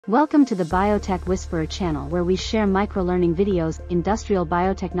Welcome to the Biotech Whisperer channel, where we share microlearning videos. Industrial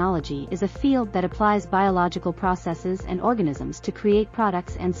biotechnology is a field that applies biological processes and organisms to create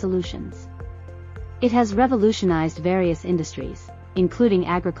products and solutions. It has revolutionized various industries, including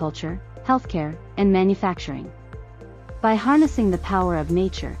agriculture, healthcare, and manufacturing. By harnessing the power of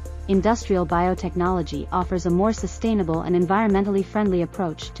nature, industrial biotechnology offers a more sustainable and environmentally friendly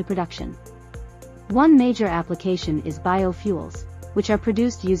approach to production. One major application is biofuels, which are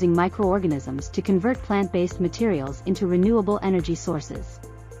produced using microorganisms to convert plant-based materials into renewable energy sources.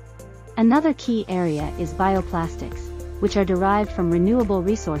 Another key area is bioplastics, which are derived from renewable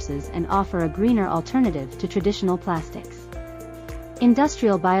resources and offer a greener alternative to traditional plastics.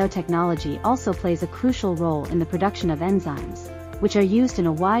 Industrial biotechnology also plays a crucial role in the production of enzymes, which are used in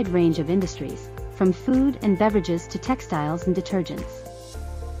a wide range of industries, from food and beverages to textiles and detergents.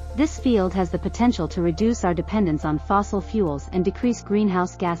 This field has the potential to reduce our dependence on fossil fuels and decrease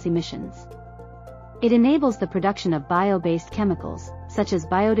greenhouse gas emissions. It enables the production of bio-based chemicals, such as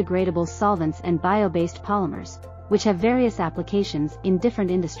biodegradable solvents and bio-based polymers, which have various applications in different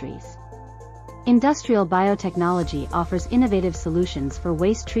industries. Industrial biotechnology offers innovative solutions for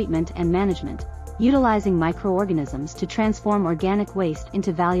waste treatment and management, utilizing microorganisms to transform organic waste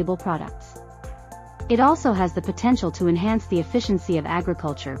into valuable products. It also has the potential to enhance the efficiency of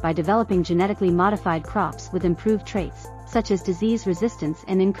agriculture by developing genetically modified crops with improved traits, such as disease resistance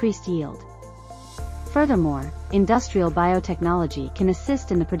and increased yield. Furthermore, industrial biotechnology can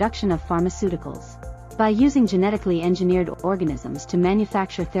assist in the production of pharmaceuticals, by using genetically engineered organisms to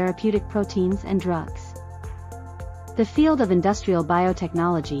manufacture therapeutic proteins and drugs. The field of industrial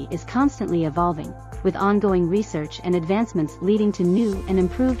biotechnology is constantly evolving, with ongoing research and advancements leading to new and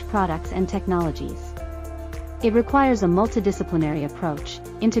improved products and technologies. It requires a multidisciplinary approach,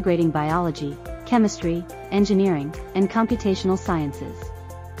 integrating biology, chemistry, engineering, and computational sciences.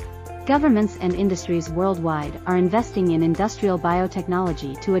 Governments and industries worldwide are investing in industrial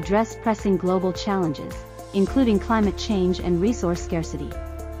biotechnology to address pressing global challenges, including climate change and resource scarcity.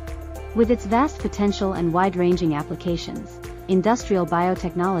 With its vast potential and wide-ranging applications, industrial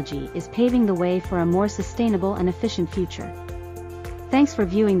biotechnology is paving the way for a more sustainable and efficient future. Thanks for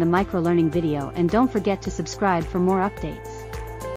viewing the microlearning video, and don't forget to subscribe for more updates.